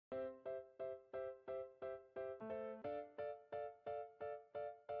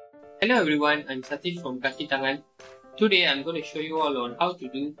Hello everyone, I'm Satish from Kakitangan. Today I'm going to show you all on how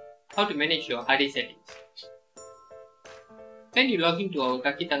to manage your Hadir settings. When you log into our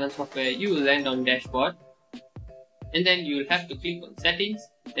Kakitangan software, you will land on dashboard, and then you will have to click on settings,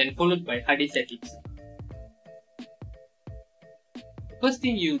 then followed by Hadir settings. First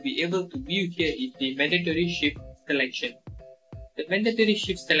thing you will be able to view here is the mandatory shift selection. The mandatory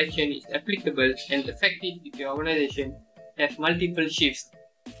shift selection is applicable and effective if your organization has multiple shifts.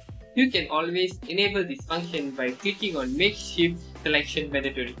 You can always enable this function by clicking on Make Shift Selection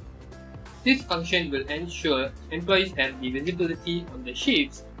Mandatory. This function will ensure employees have the visibility on the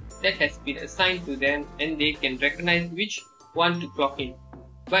shifts that has been assigned to them and they can recognize which one to clock in.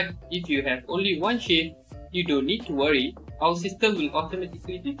 But if you have only one shift, you don't need to worry. Our system will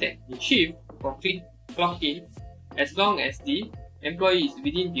automatically detect the shift or clock in as long as the employee is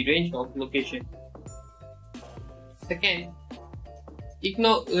within the range of location. Second,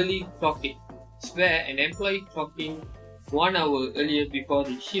 ignore early clock-in. Where an employee clock in 1 hour earlier before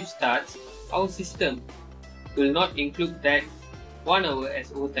the shift starts, our system will not include that 1 hour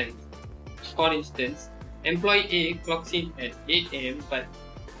as overtime. For instance, employee A clocks in at 8 am but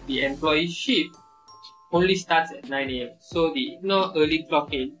the employee's shift only starts at 9 am. So the ignore early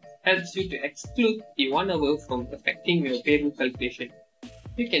clock-in helps you to exclude the 1 hour from affecting your payroll calculation.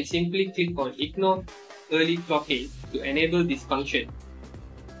 You can simply click on ignore early clock-in to enable this function.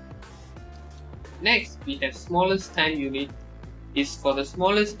 Next, we have smallest time unit is for the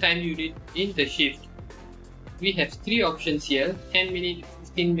smallest time unit in the shift. We have 3 options here, 10 minute,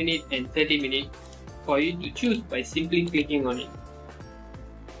 15 minute and 30 minute for you to choose by simply clicking on it.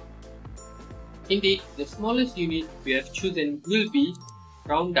 Indeed, the smallest unit we have chosen will be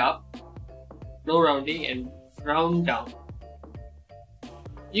round up, no rounding and round down.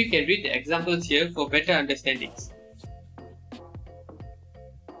 You can read the examples here for better understandings.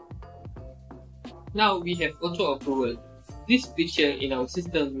 Now we have auto approval. This feature in our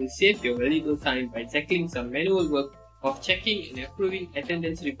system will save your valuable time by tackling some manual work of checking and approving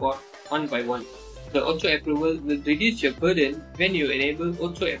attendance report one by one. The auto approval will reduce your burden when you enable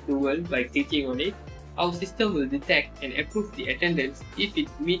auto approval by clicking on it. Our system will detect and approve the attendance if it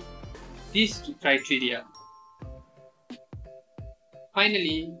meets these 2 criteria.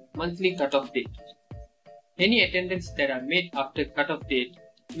 Finally, monthly cutoff date. Any attendance that are made after cutoff date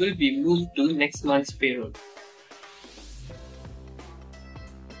will be moved to next month's payroll.